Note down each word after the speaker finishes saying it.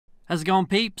How's it going,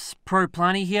 peeps?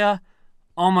 ProPlanty here.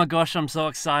 Oh my gosh, I'm so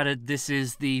excited. This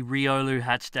is the Riolu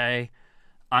hatch day.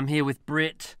 I'm here with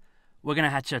Britt. We're going to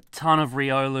hatch a ton of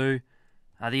Riolu.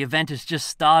 The event has just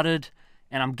started,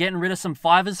 and I'm getting rid of some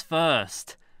fivers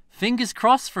first. Fingers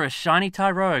crossed for a shiny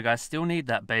Tyrogue. I still need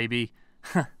that, baby.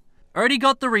 Already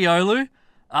got the Riolu.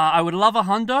 I would love a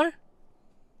hundo.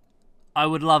 I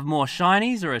would love more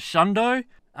shinies or a shundo.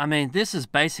 I mean, this is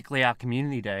basically our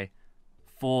community day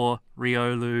for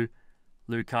Riolu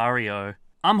Lucario.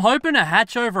 I'm hoping to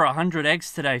hatch over 100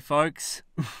 eggs today, folks.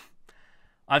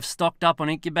 I've stocked up on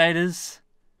incubators,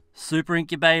 super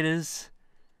incubators,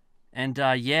 and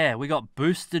yeah, we got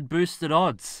boosted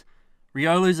odds.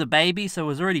 Riolu's a baby, so it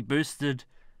was already boosted,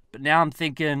 but now I'm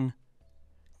thinking,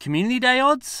 community day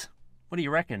odds? What do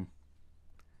you reckon?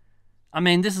 I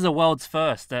mean, this is a world's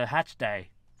first, a hatch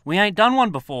day. We ain't done one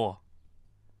before.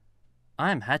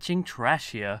 I am hatching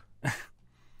trash here.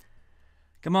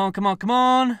 Come on, come on, come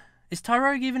on. Is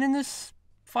Tyrogue even in this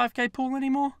 5k pool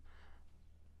anymore?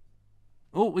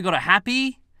 Oh, we got a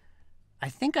Happy. I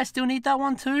think I still need that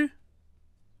one too.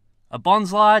 A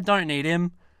Bonsly, don't need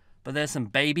him. But there's some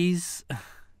babies.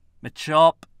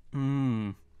 Machop.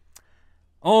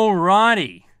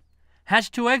 Alrighty. Hatch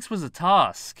 2 eggs was a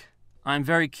task. I'm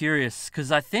very curious,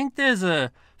 because I think there's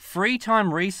a free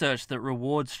time research that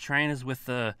rewards trainers with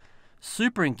the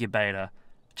super incubator.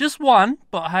 Just one,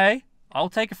 but hey, I'll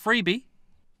take a freebie.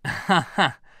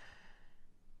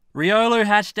 Riolu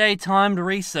hatch day timed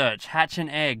research. Hatch an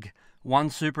egg. 1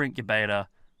 super incubator.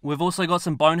 We've also got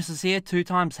some bonuses here. 2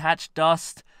 times hatch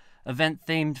dust. Event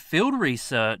themed field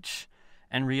research.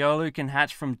 And Riolu can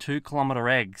hatch from 2-kilometer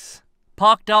eggs.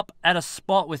 Parked up at a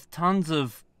spot with tons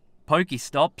of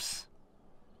Pokestops.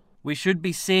 We should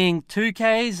be seeing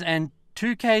 2Ks and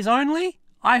 2Ks only,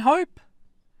 I hope.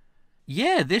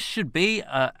 Yeah, this should be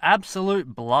an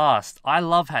absolute blast. I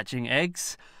love hatching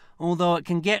eggs, although it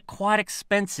can get quite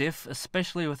expensive,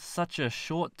 especially with such a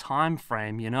short time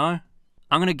frame, you know?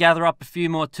 I'm going to gather up a few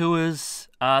more tours.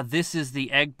 This is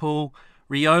the egg pool.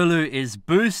 Riolu is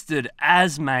boosted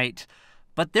as mate,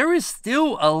 but there is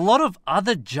still a lot of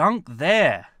other junk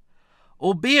there.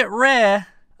 Albeit rare,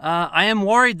 I am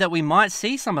worried that we might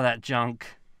see some of that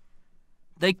junk.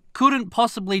 They couldn't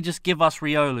possibly just give us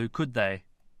Riolu, could they?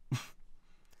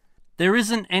 There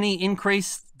isn't any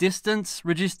increased distance,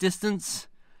 reduced distance,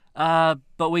 but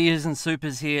we're using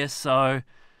supers here, so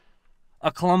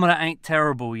 1 kilometer ain't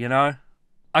terrible, you know?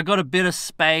 I got a bit of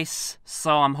space,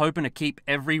 so I'm hoping to keep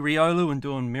every Riolu and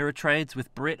doing mirror trades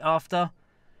with Brit after.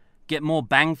 Get more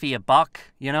bang for your buck,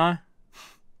 you know?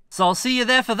 So I'll see you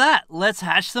there for that. Let's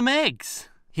hatch some eggs.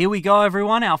 Here we go,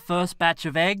 everyone, our first batch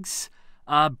of eggs.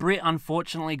 Brit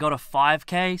unfortunately got a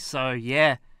 5k, so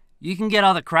yeah, you can get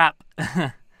other crap.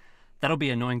 That'll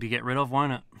be annoying to get rid of,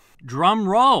 won't it? Drum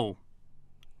roll.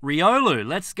 Riolu,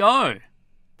 let's go.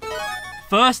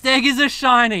 First egg is a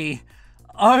shiny.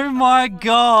 Oh my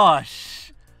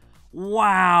gosh.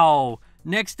 Wow.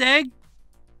 Next egg.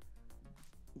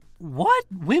 What?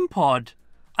 Wimpod?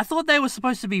 I thought they were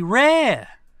supposed to be rare.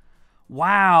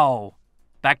 Wow.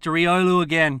 Back to Riolu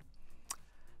again.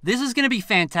 This is going to be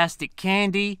fantastic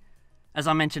candy. As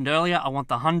I mentioned earlier, I want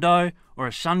the hundo or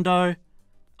a shundo.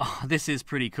 Oh, this is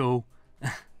pretty cool.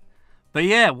 But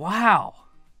yeah, wow.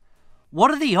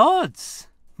 What are the odds?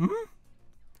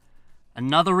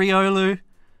 Another Riolu.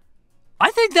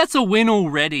 I think that's a win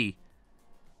already.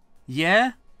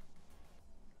 Yeah?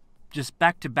 Just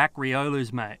back-to-back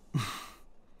Riolus, mate.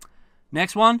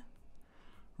 Next one.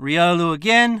 Riolu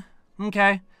again.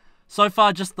 Okay. So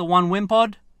far, just the one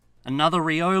Wimpod. Another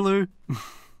Riolu.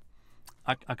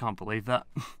 I can't believe that.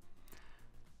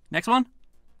 Next one.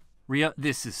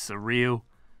 This is surreal.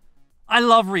 I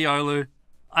love Riolu.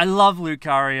 I love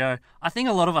Lucario. I think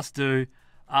a lot of us do.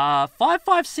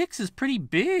 556 is pretty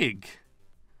big.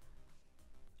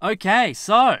 Okay,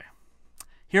 so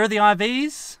here are the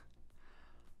IVs.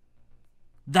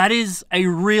 That is a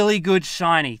really good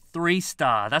shiny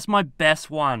 3-star. That's my best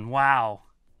one. Wow.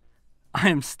 I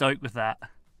am stoked with that.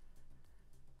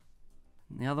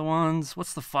 The other ones,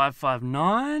 what's the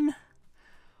 559?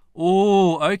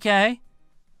 Oh, okay.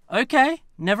 Okay,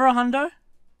 never a hundo.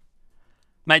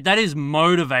 Mate, that is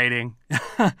motivating.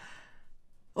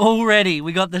 Already,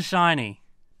 we got the shiny.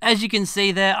 As you can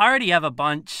see there, I already have a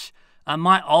bunch.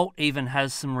 My alt even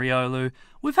has some Riolu.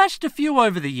 We've hatched a few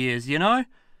over the years, you know?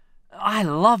 I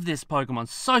love this Pokemon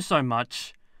so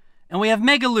much. And we have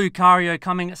Mega Lucario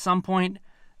coming at some point.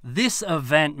 This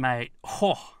event, mate.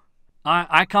 Oh,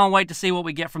 I can't wait to see what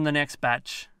we get from the next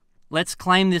batch. Let's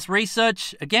claim this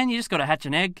research. Again, you just got to hatch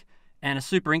an egg, and a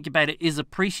super incubator is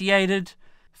appreciated.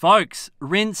 Folks,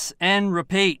 rinse and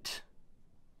repeat.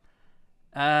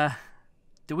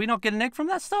 Did we not get an egg from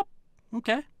that stop?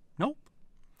 Okay. Nope.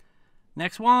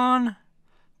 Next one.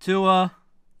 Tua.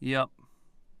 Yep.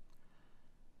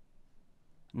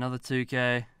 Another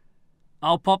 2K.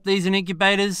 I'll pop these in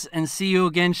incubators and see you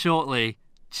again shortly.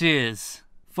 Cheers.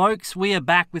 Folks, we are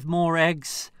back with more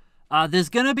eggs. There's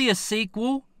going to be a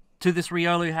sequel to this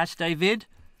Riolu Hatch Day vid.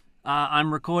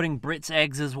 I'm recording Brit's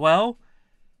eggs as well.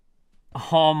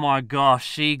 Oh my gosh,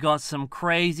 she got some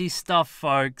crazy stuff,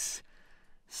 folks.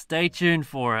 Stay tuned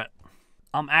for it.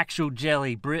 I'm actual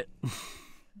jelly, Brit.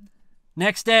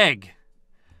 Next egg.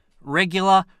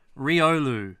 Regular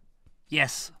Riolu.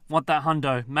 Yes, want that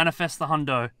hundo. Manifest the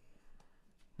hundo.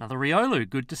 Another Riolu,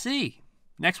 good to see.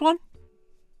 Next one.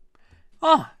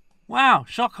 Oh, wow,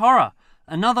 shock horror.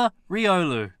 Another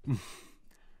Riolu.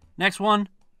 Next one.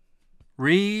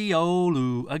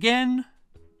 Riolu again.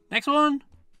 Next one.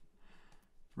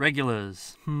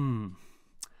 Regulars.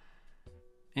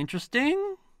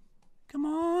 Interesting. Come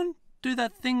on. Do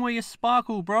that thing where you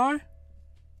sparkle, bro.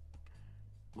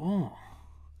 Oh.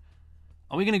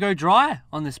 Are we going to go dry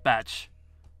on this batch?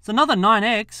 It's another 9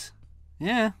 eggs.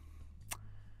 Yeah.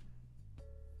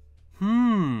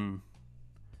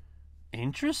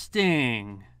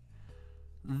 Interesting.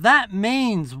 That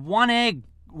means one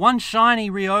shiny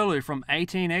Riolu from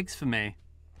 18 eggs for me.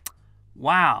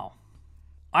 Wow.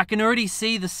 I can already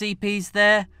see the CPs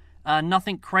there.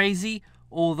 Nothing crazy,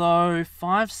 although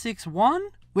 561,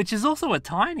 which is also a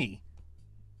tiny.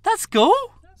 That's cool.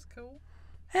 That's cool.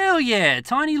 Hell yeah,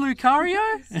 tiny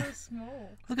Lucario. It's so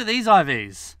small. Look at these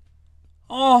IVs.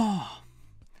 Oh,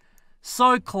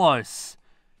 so close.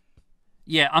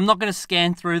 Yeah, I'm not going to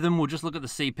scan through them. We'll just look at the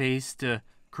CPs to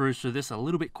cruise through this a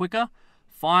little bit quicker.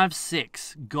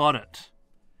 5.6, got it.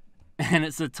 And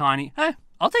it's a tiny. Hey,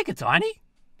 I'll take a tiny.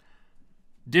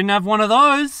 Didn't have one of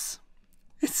those.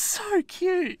 It's so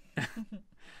cute.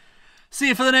 See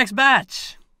you for the next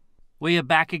batch. We are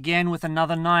back again with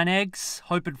another 9 eggs.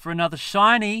 Hoping for another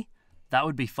shiny. That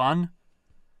would be fun.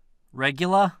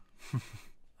 Regular.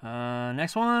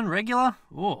 Next one, regular.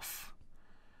 Oof.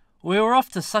 We were off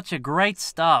to such a great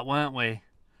start, weren't we?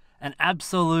 An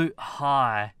absolute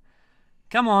high.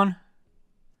 Come on.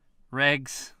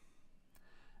 Regs.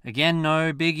 Again,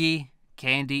 no biggie.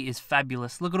 Candy is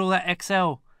fabulous. Look at all that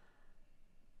XL.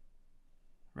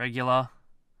 Regular.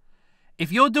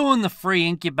 If you're doing the free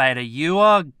incubator, you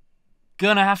are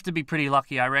gonna have to be pretty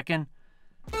lucky, I reckon.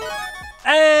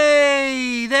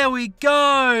 Hey, there we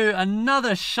go.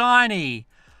 Another shiny.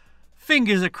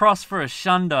 Fingers across for a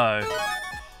shundo.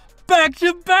 Back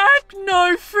to back?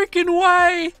 No freaking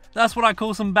way. That's what I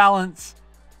call some balance.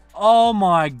 Oh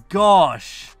my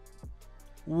gosh.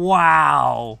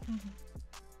 Wow.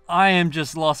 I am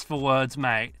just lost for words,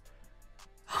 mate.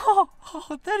 Oh,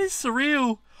 that is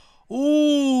surreal.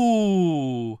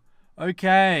 Ooh.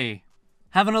 Okay.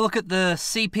 Having a look at the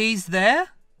CPs there.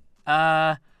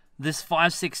 This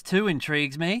 562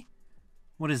 intrigues me.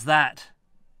 What is that?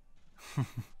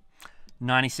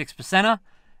 96%er.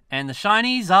 And the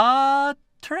shinies are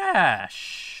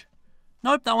trash.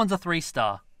 Nope, that one's a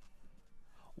 3-star.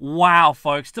 Wow,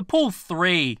 folks. To pull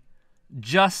 3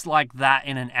 just like that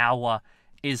in an hour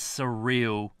is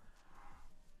surreal.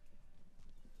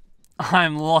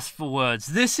 I'm lost for words.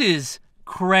 This is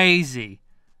crazy.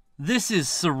 This is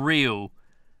surreal.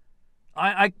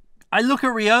 I look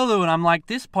at Riolu and I'm like,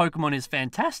 this Pokemon is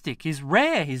fantastic. He's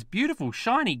rare, he's beautiful,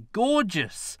 shiny,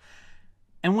 gorgeous.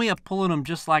 And we are pulling him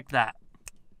just like that.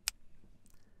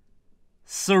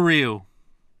 Surreal.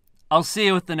 I'll see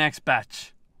you with the next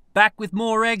batch. Back with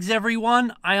more eggs,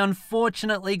 everyone. I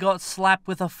unfortunately got slapped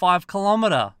with a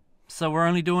 5-kilometer. So we're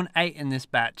only doing 8 in this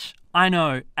batch. I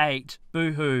know, 8.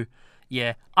 Boo-hoo.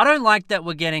 Yeah, I don't like that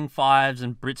we're getting 5s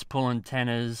and Brit's pulling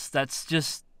 10ers. That's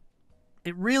just...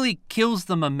 it really kills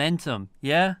the momentum,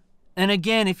 yeah? And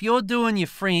again, if you're doing your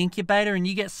free incubator and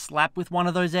you get slapped with one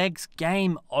of those eggs,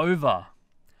 game over.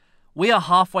 We are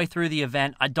halfway through the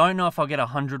event. I don't know if I'll get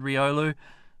 100 Riolu.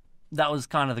 That was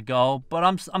kind of the goal. But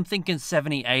I'm thinking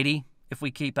 70, 80 if we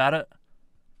keep at it.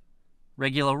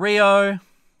 Regular Rio.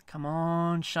 Come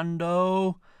on,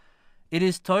 Shundo. It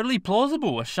is totally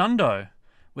plausible, a Shundo.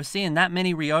 We're seeing that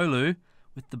many Riolu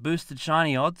with the boosted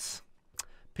shiny odds.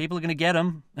 People are going to get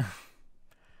them.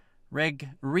 Reg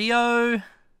Rio.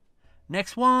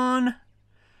 Next one.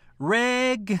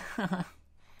 Reg.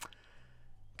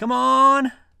 Come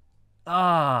on.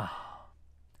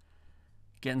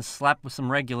 Getting slapped with some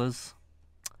regulars.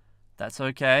 That's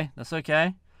okay. That's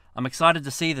okay. I'm excited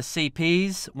to see the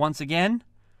CPs once again.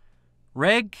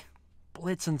 Reg.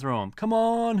 Blitzing through them. Come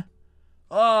on.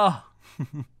 Oh.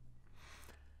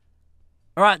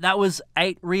 Alright, that was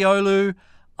 8 Riolu.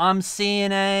 I'm seeing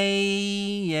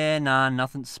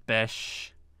nothing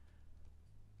special.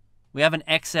 We have an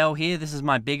XL here. This is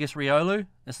my biggest Riolu.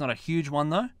 It's not a huge one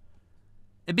though.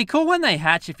 It'd be cool when they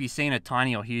hatch if you've seen a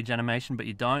tiny or huge animation, but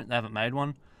you don't. They haven't made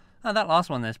one. Oh, that last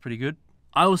one there's pretty good.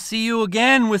 I will see you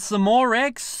again with some more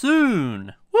eggs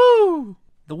soon. Woo!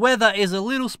 The weather is a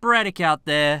little sporadic out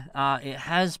there. It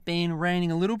has been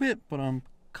raining a little bit, but I'm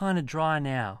kind of dry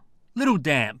now. Little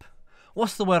damp.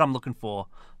 What's the word I'm looking for?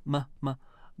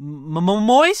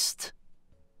 Moist?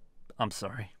 I'm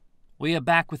sorry. We are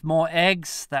back with more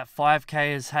eggs. That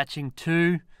 5K is hatching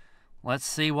too. Let's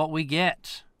see what we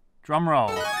get. Drum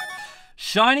roll.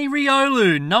 Shiny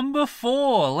Riolu, number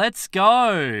 4. Let's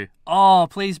go. Oh,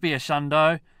 please be a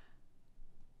Shundo.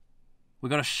 We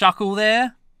got a Shuckle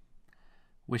there.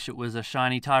 Wish it was a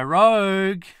shiny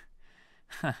Tyrogue.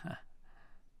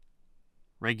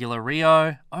 Regular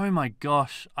Rio. Oh my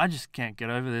gosh, I just can't get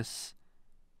over this.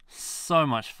 So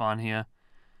much fun here.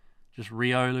 Just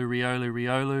Riolu, Riolu,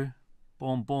 Riolu.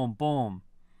 Boom, boom, boom.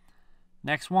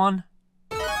 Next one.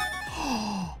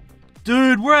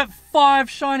 Dude, we're at 5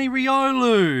 shiny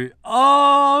Riolu.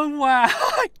 Oh, wow.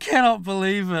 I cannot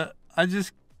believe it.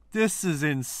 This is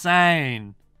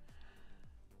insane.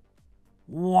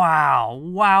 Wow,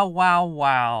 wow, wow,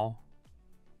 wow.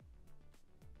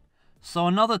 So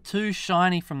another 2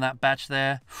 shiny from that batch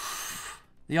there.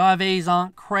 The IVs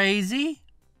aren't crazy.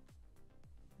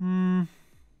 What's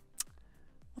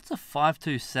a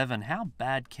 527? How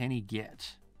bad can he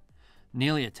get?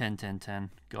 Nearly a 10, 10,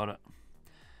 10. Got it.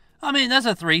 I mean, that's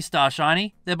a 3-star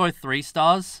shiny. They're both 3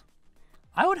 stars.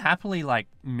 I would happily, like,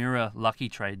 mirror lucky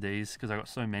trade these because I got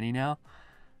so many now.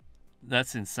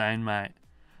 That's insane, mate.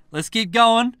 Let's keep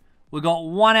going. We've got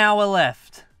 1 hour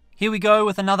left. Here we go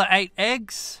with another 8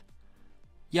 eggs.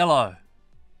 Yellow.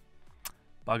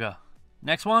 Bugger.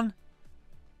 Next one.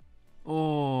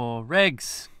 Oh,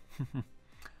 regs.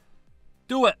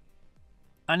 Do it.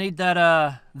 I need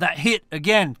that hit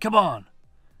again. Come on.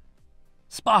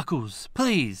 Sparkles,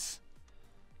 please.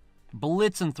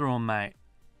 Blitzing through them, mate.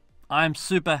 I'm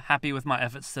super happy with my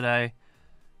efforts today.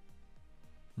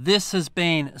 This has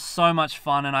been so much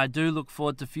fun, and I do look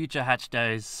forward to future hatch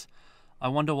days. I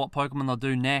wonder what Pokemon they'll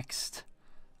do next.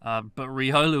 But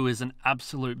Riolu is an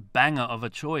absolute banger of a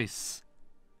choice.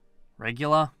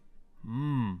 Regular?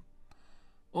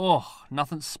 Oh,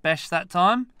 nothing special that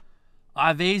time.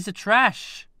 IVs are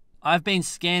trash. I've been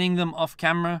scanning them off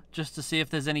camera just to see if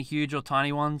there's any huge or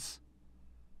tiny ones.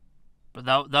 But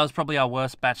that was probably our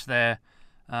worst batch there.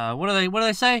 What do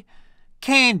they say?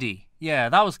 Candy. Yeah,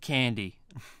 that was candy.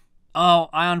 Oh,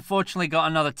 I unfortunately got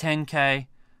another 10K.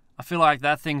 I feel like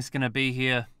that thing's going to be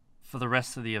here for the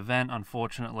rest of the event,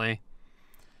 unfortunately.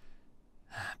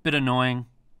 Bit annoying,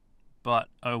 but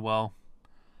oh well.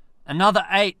 Another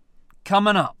 8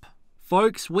 coming up.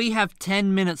 Folks, we have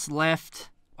 10 minutes left.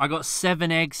 I got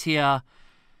 7 eggs here.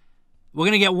 We're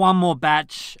going to get one more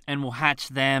batch and we'll hatch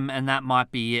them, and that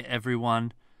might be it,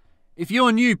 everyone. If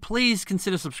you're new, please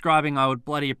consider subscribing. I would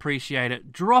bloody appreciate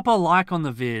it. Drop a like on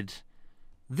the vid.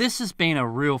 This has been a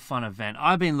real fun event.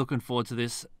 I've been looking forward to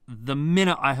this the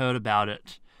minute I heard about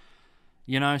it.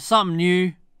 You know, something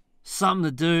new, something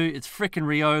to do. It's frickin'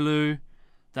 Riolu.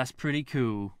 That's pretty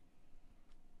cool.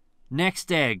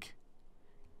 Next egg.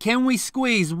 Can we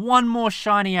squeeze one more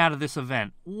shiny out of this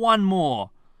event? One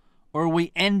more. Or are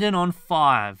we ending on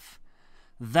 5?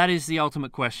 That is the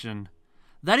ultimate question.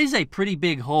 That is a pretty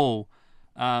big haul.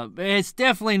 It's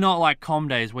definitely not like Com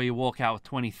Days where you walk out with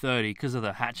 20, 30 because of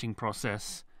the hatching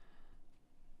process.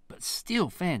 But still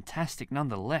fantastic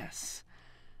nonetheless.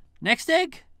 Next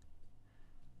egg?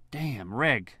 Damn,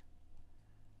 reg.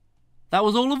 That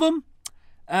was all of them?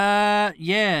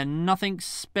 Yeah, nothing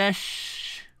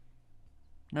special.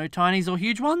 No tinies or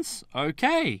huge ones?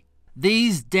 Okay.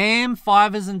 These damn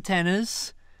 5s and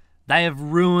 10s, they have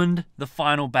ruined the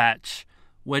final batch.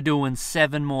 We're doing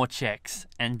 7 more checks,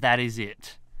 and that is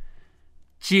it.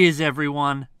 Cheers,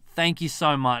 everyone. Thank you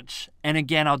so much. And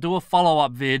again, I'll do a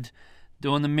follow-up vid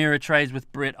doing the mirror trades with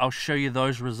Brit. I'll show you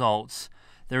those results.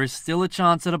 There is still a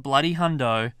chance at a bloody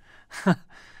hundo.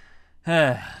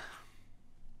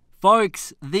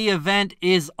 Folks, the event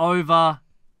is over.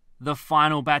 The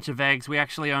final batch of eggs. We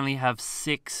actually only have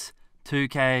 6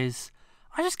 2Ks.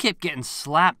 I just kept getting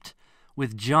slapped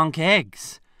with junk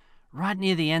eggs right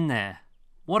near the end there.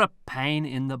 What a pain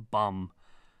in the bum.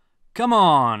 Come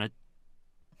on.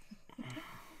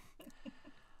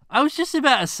 I was just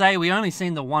about to say we only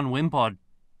seen the 1 Wimpod.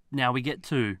 Now we get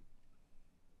 2.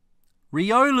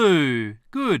 Riolu.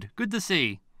 Good to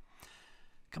see.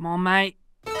 Come on, mate.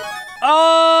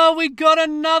 Oh, we got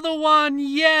another one.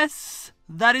 Yes.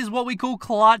 That is what we call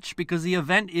clutch because the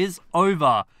event is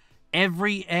over.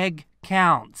 Every egg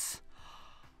counts.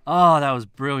 Oh, that was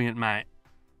brilliant, mate.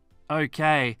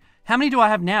 Okay. How many do I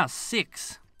have now?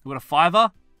 6. We got a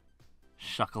 5er.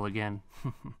 Shuckle again.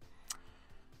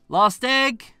 Last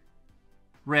egg.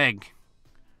 Reg.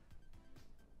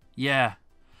 Yeah.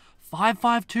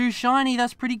 552 shiny.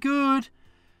 That's pretty good.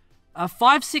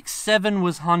 567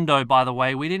 was hundo, by the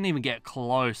way. We didn't even get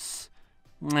close.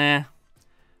 Nah.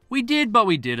 We did, but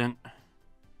we didn't.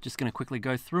 Just going to quickly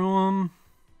go through them.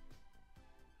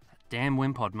 Damn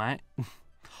Wimpod, mate.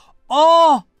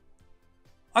 Oh!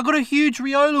 I got a huge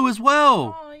Riolu as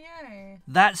well. Oh, yay.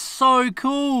 That's so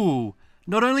cool.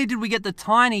 Not only did we get the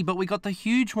tiny, but we got the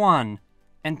huge one.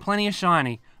 And plenty of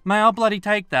shiny. May I bloody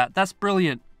take that. That's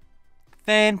brilliant.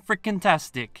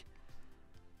 Fan-frickin-tastic.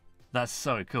 That's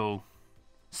so cool.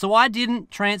 So I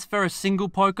didn't transfer a single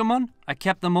Pokemon. I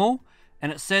kept them all.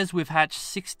 And it says we've hatched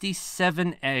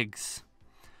 67 eggs.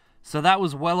 So that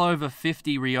was well over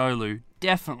 50 Riolu.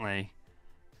 Definitely.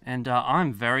 And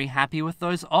I'm very happy with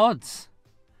those odds.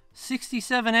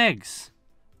 67 eggs.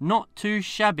 Not too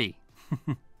shabby.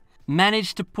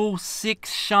 Managed to pull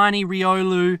 6 shiny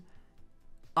Riolu.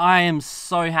 I am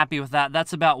so happy with that.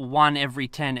 That's about 1 every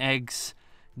 10 eggs,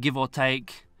 give or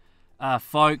take.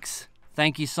 Folks,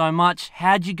 thank you so much.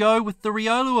 How'd you go with the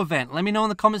Riolu event? Let me know in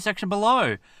the comment section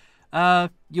below.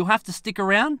 You'll have to stick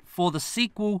around for the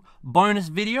sequel bonus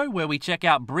video where we check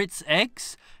out Brit's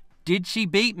eggs. Did she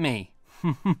beat me?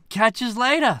 Catch us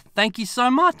later. Thank you so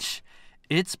much.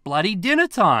 It's bloody dinner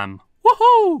time.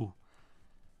 Woohoo!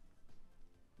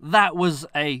 That was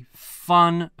a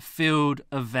fun-filled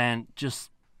event.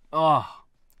 Just, oh,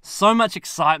 so much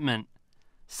excitement.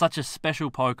 Such a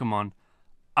special Pokemon.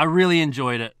 I really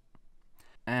enjoyed it.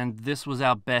 And this was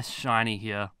our best shiny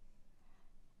here.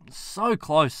 So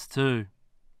close too.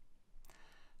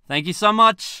 Thank you so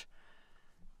much.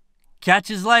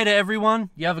 Catch us later, everyone.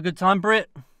 You have a good time, Brit?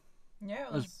 Yeah,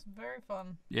 it was very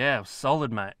fun. Yeah, it was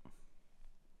solid, mate.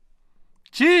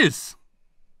 Cheers!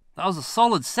 That was a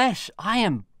solid sesh. I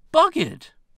am buggered.